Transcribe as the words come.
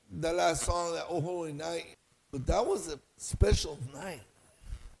that last song, that Oh Holy Night. But that was a special night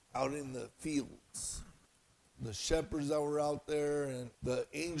out in the fields. The shepherds that were out there, and the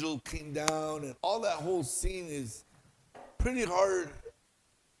angel came down, and all that whole scene is pretty hard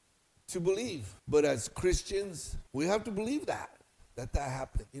to believe. But as Christians, we have to believe that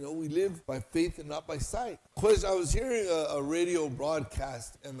happened. You know, we live by faith and not by sight. Question, I was hearing a radio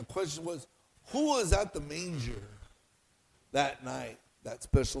broadcast, and the question was, who was at the manger that night, that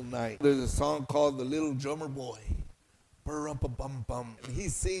special night? There's a song called The Little Drummer Boy. Bum-bum-bum. And he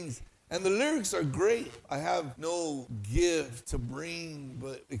sings, and the lyrics are great. I have no gift to bring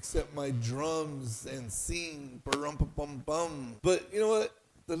but except my drums and sing. Bum-bum-bum. But you know what?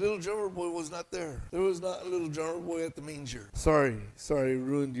 The little drummer boy was not there. There was not a little drummer boy at the manger. Sorry,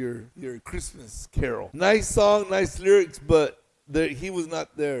 ruined your Christmas carol. Nice song, nice lyrics, but he was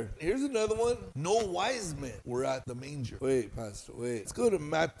not there. Here's another one. No wise men were at the manger. Wait, Pastor, wait. Let's go to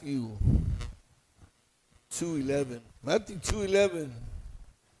Matthew 2:11. Matthew 2:11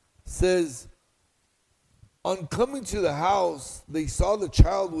 says, on coming to the house, they saw the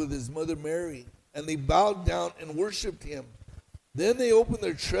child with his mother Mary, and they bowed down and worshipped him. Then they opened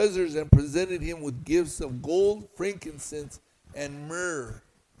their treasures and presented him with gifts of gold, frankincense, and myrrh.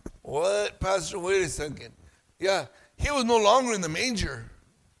 What, Pastor? Wait a second. Yeah, he was no longer in the manger.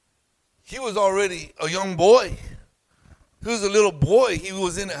 He was already a young boy. He was a little boy. He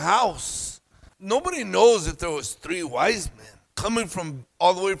was in a house. Nobody knows if there was 3 wise men coming from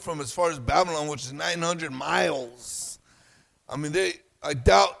all the way from as far as Babylon, which is 900 miles. I mean, I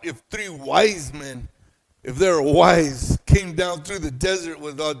doubt if 3 wise men, if they were wise, came down through the desert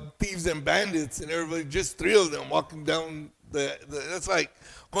with thieves and bandits and everybody, just 3 of them walking down that's like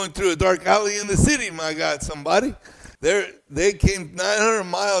going through a dark alley in the city, my God, somebody. They came 900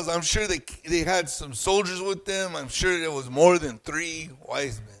 miles. I'm sure they had some soldiers with them. I'm sure there was more than 3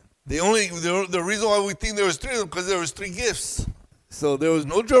 wise men. The reason why we think there was 3 of them, because there was 3 gifts. So there was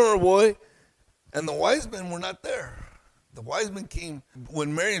no drummer boy, and the wise men were not there. The wise men came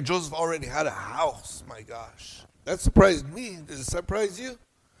when Mary and Joseph already had a house. My gosh. That surprised me. Did it surprise you?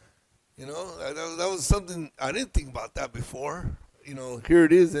 You know, that was something, I didn't think about that before. You know, here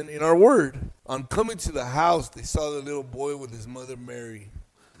it is in our word. On coming to the house, they saw the little boy with his mother Mary.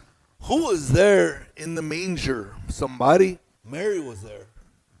 Who was there in the manger? Somebody? Mary was there.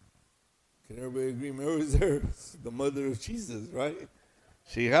 Can everybody agree Mary was there? The mother of Jesus, right?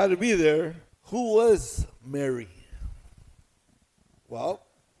 She had to be there. Who was Mary? Well,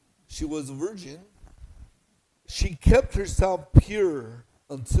 she was a virgin. She kept herself pure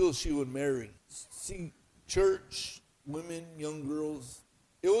until she would marry. See, church, women, young girls,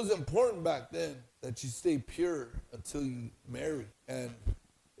 it was important back then that you stay pure until you marry. And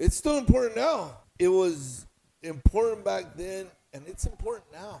it's still important now. It was important back then, and it's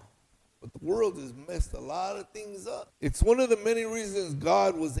important now. But the world has messed a lot of things up. It's one of the many reasons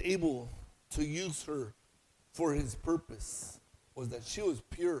God was able to use her for his purpose, was that she was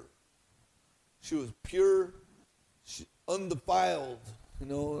pure. She was pure, undefiled. You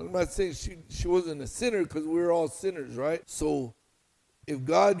know, I'm not saying she wasn't a sinner, because we were all sinners, right? So if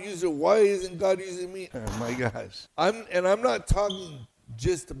God used her, why isn't God using me? Oh my gosh. I'm not talking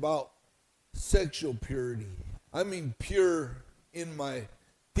just about sexual purity. I mean pure in my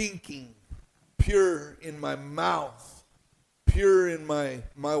thinking, pure in my mouth, pure in my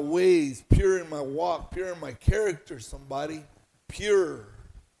ways, pure in my walk, pure in my character, somebody. Pure.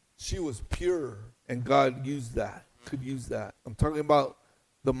 She was pure, and God could use that. I'm talking about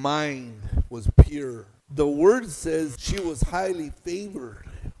the mind was pure. The word says she was highly favored.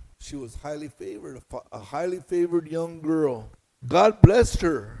 She was highly favored, a highly favored young girl. God blessed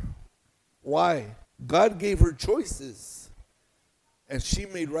her. Why? God gave her choices, and she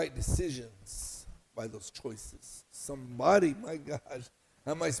made right decisions by those choices. Somebody, my gosh,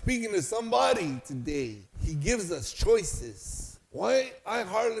 am I speaking to somebody today? He gives us choices. Why I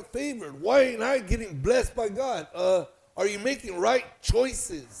hardly favored? Why ain't I getting blessed by God? Are you making right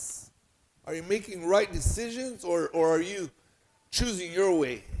choices? Are you making right decisions, or are you choosing your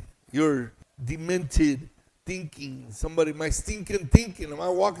way? Your demented thinking. Somebody, my stinking thinking. Am I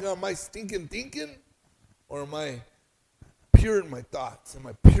walking on my stinking thinking? Or am I pure in my thoughts? Am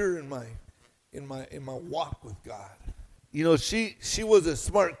I pure in my walk with God? You know, she was a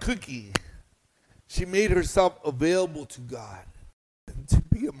smart cookie. She made herself available to God. And to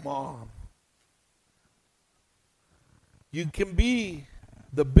be a mom, you can be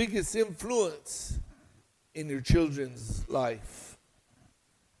the biggest influence in your children's life.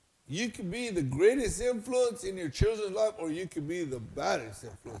 You can be the greatest influence in your children's life, or you can be the baddest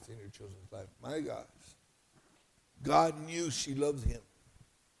influence in your children's life. My gosh. God knew she loved him.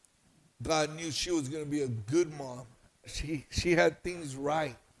 God knew she was going to be a good mom. She had things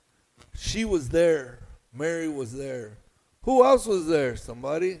right. She was there. Mary was there. Who else was there?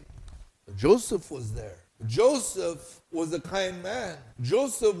 Somebody? Joseph was there. Joseph was a kind man.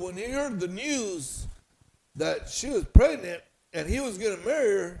 Joseph, when he heard the news that she was pregnant and he was going to marry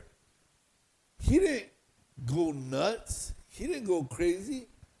her, he didn't go nuts. He didn't go crazy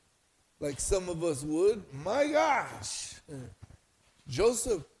like some of us would. My gosh.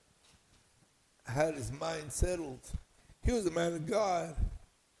 Joseph had his mind settled. He was a man of God.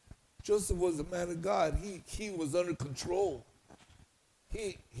 Joseph was a man of God. He was under control.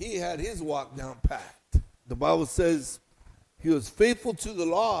 He had his walk down packed. The Bible says he was faithful to the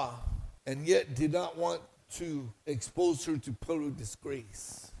law and yet did not want to expose her to public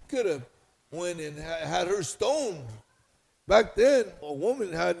disgrace. Could have went and had her stoned. Back then, a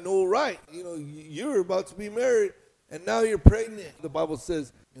woman had no right. You're about to be married and now you're pregnant. The Bible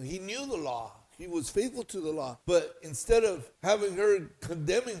says he knew the law. He was faithful to the law. But instead of having her,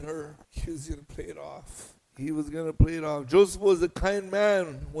 condemning her, he was going to play it off. He was going to play it off. Joseph was a kind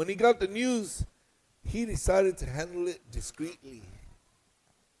man. When he got the news, he decided to handle it discreetly.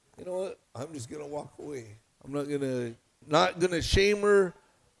 You know what? I'm just going to walk away. I'm not going to shame her.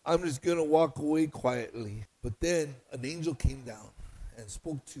 I'm just going to walk away quietly. But then an angel came down and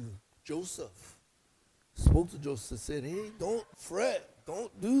spoke to Joseph. Said, hey, don't fret.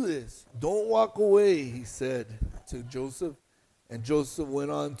 Don't do this. Don't walk away, he said to Joseph. And Joseph went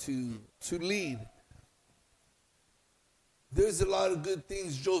on to lead. There's a lot of good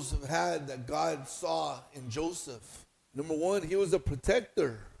things Joseph had that God saw in Joseph. Number one, he was a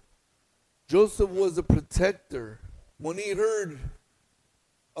protector. Joseph was a protector. When he heard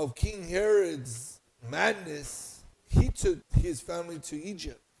of King Herod's madness, he took his family to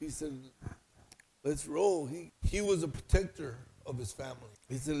Egypt. He said, let's roll. He was a protector of his family.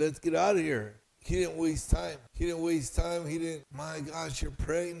 He said, let's get out of here. He didn't waste time. He didn't, my gosh, you're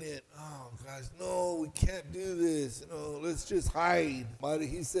pregnant. Oh, gosh, no, we can't do this. Let's just hide.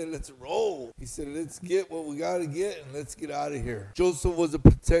 He said, let's roll. He said, let's get what we got to get and let's get out of here. Joseph was a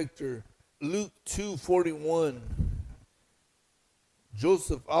protector. Luke 2:41.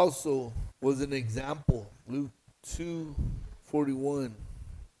 Joseph also was an example. Luke 2:41.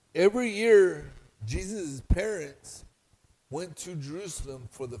 Every year, Jesus' parents went to Jerusalem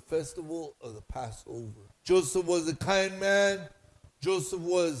for the festival of the Passover. Joseph was a kind man. Joseph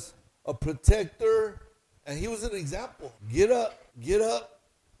was a protector, and he was an example. Get up,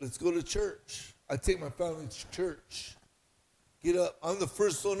 let's go to church. I take my family to church. Get up. I'm the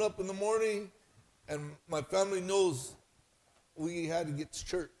first one up in the morning, and my family knows we had to get to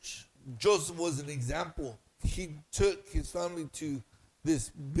church. Joseph was an example. He took his family to this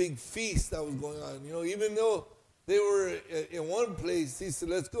big feast that was going on. Even though they were in one place, he said,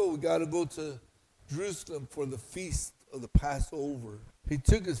 let's go. We got to go to Jerusalem for the feast of the Passover. He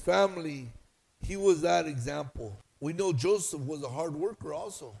took his family. He was that example. We know Joseph was a hard worker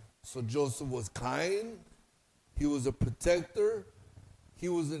also. So Joseph was kind. He was a protector. He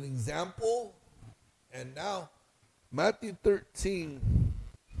was an example. And now, Matthew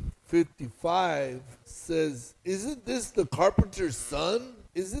 13:55 says, isn't this the carpenter's son?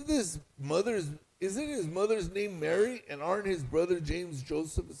 Isn't his mother's name Mary? And aren't his brother James,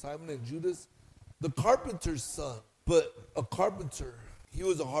 Joseph, Simon, and Judas? The carpenter's son. But a carpenter, he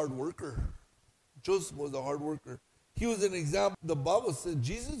was a hard worker. Joseph was a hard worker. He was an example. The Bible said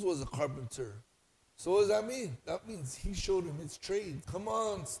Jesus was a carpenter. So what does that mean? That means he showed him his trade. Come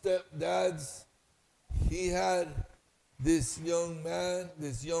on, stepdads. He had this young man,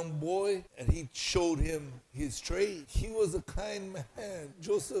 this young boy, and he showed him his trade. He was a kind man.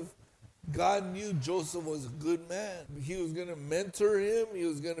 God knew Joseph was a good man. He was going to mentor him. He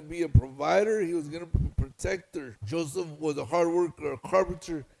was going to be a provider. He was going to be a protector. Joseph was a hard worker, a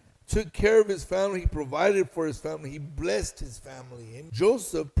carpenter, took care of his family. He provided for his family. He blessed his family. And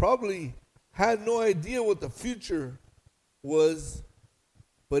Joseph probably had no idea what the future was,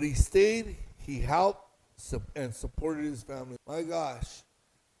 but he stayed, he helped, and supported his family. My gosh,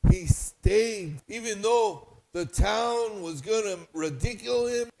 he stayed, even though the town was going to ridicule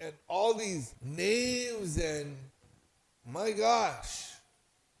him and all these names, and my gosh,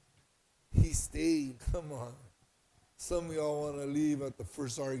 he stayed. Come on. Some of y'all want to leave at the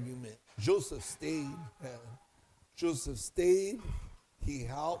first argument. Joseph stayed, man. Joseph stayed, he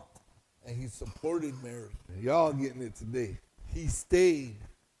helped, and he supported Mary. Y'all getting it today. He stayed.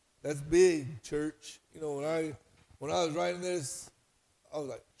 That's big, church. When I was writing this, I was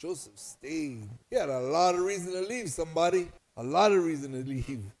like, Joseph stayed. He had a lot of reason to leave somebody. A lot of reason to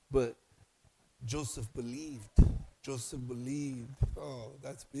leave. But Joseph believed. Joseph believed. Oh,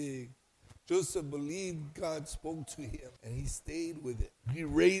 that's big. Joseph believed God spoke to him, and he stayed with it. He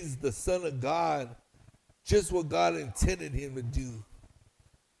raised the Son of God, just what God intended him to do.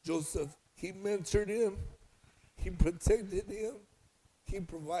 Joseph, he mentored him, he protected him, he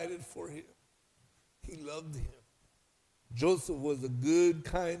provided for him, he loved him. Joseph was a good,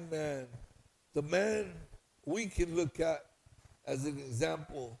 kind man. The man we can look at as an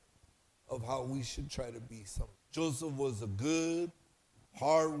example of how we should try to be some. Joseph was a good,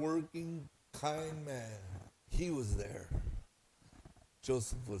 hard-working, kind man. He was there.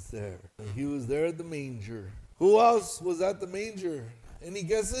 Joseph was there. He was there at the manger. Who else was at the manger? Any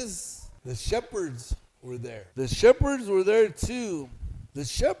guesses? The shepherds were there. The shepherds were there too. The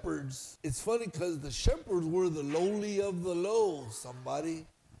shepherds, it's funny because the shepherds were the lowly of the low, somebody.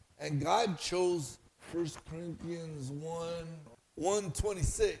 And God chose 1 Corinthians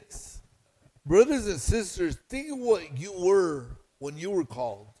 1:26. Brothers and sisters, think of what you were when you were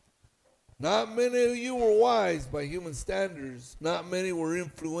called. Not many of you were wise by human standards. Not many were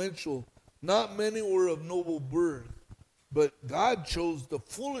influential. Not many were of noble birth. But God chose the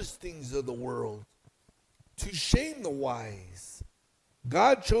foolish things of the world to shame the wise.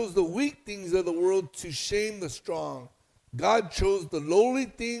 God chose the weak things of the world to shame the strong. God chose the lowly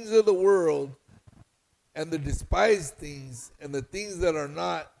things of the world and the despised things and the things that are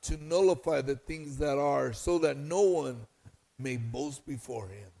not to nullify the things that are, so that no one may boast before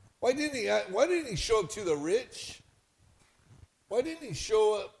him. Why didn't he show up to the rich? Why didn't he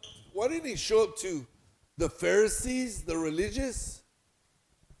show up to the Pharisees, the religious?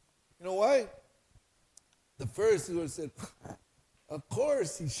 You know why? The Pharisees would have said, of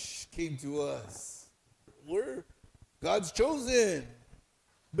course he came to us. We're God's chosen.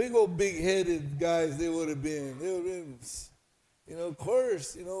 Big old big-headed guys they would have been. They would have been, of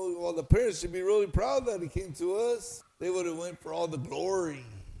course, well, the parents should be really proud that he came to us. They would have went for all the glory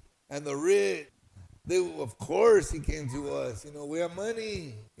and the rich. Of course he came to us. We have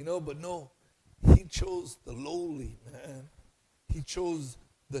money, but no. He chose the lowly, man. He chose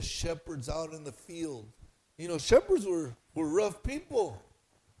the shepherds out in the field. Shepherds were rough people.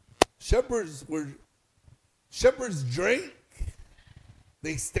 Shepherds drank.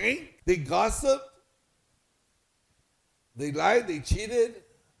 They stank. They gossiped. They lied. They cheated.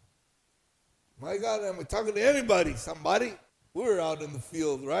 My God, am I talking to anybody? Somebody? We're out in the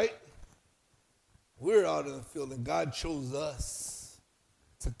field, right? We're out in the field, and God chose us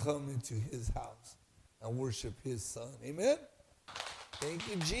to come into his house and worship his son. Amen? Thank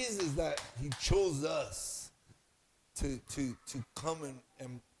you, Jesus, that he chose us to come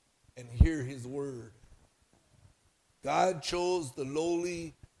and hear his word. God chose the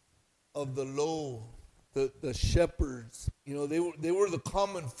lowly of the low, the shepherds. They were the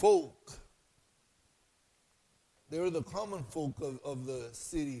common folk. They were the common folk of the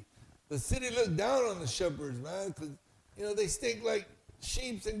city. The city looked down on the shepherds, man, because, they stink like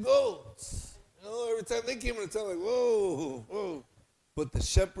sheep and goats. Every time they came in the town, like, whoa, whoa. But the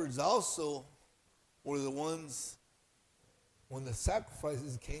shepherds also were the ones, when the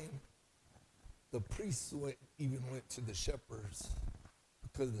sacrifices came, the priests even went to the shepherds,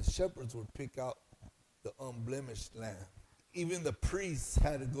 because the shepherds would pick out the unblemished lamb. Even the priests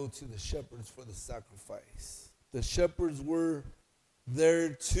had to go to the shepherds for the sacrifice. The shepherds were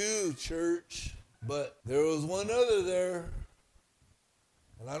there too, church, but there was one other there,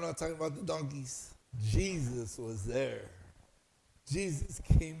 and I'm not talking about the donkeys. Jesus was there. Jesus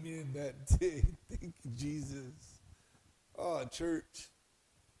came in that day. Thank you, Jesus. Oh, church.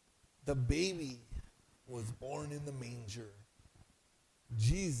 The baby was born in the manger.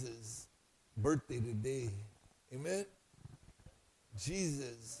 Jesus' birthday today. Amen?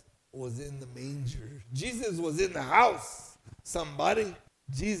 Jesus was in the manger. Jesus was in the house. Somebody.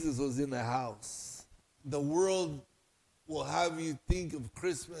 Jesus was in the house. The world will have you think of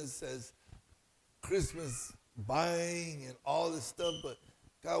Christmas as Christmas buying and all this stuff, but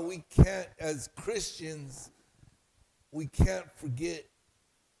God, we can't, as Christians, we can't forget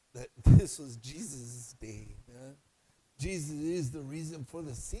that this was Jesus' day, man. Jesus is the reason for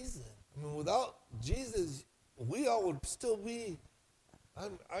the season. Without Jesus, we all would still be,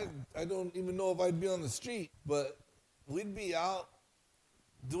 I don't even know if I'd be on the street, but we'd be out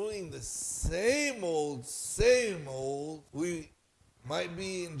doing the same old. We might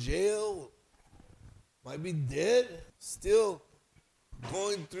be in jail, might be dead, still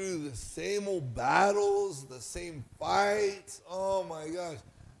going through the same old battles, the same fights. Oh my gosh.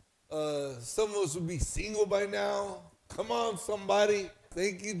 Some of us would be single by now. Come on, somebody.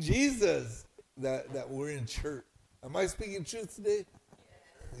 Thank you, Jesus, that we're in church. Am I speaking truth today?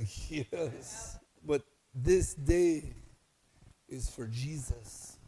 Yes. But this day is for Jesus.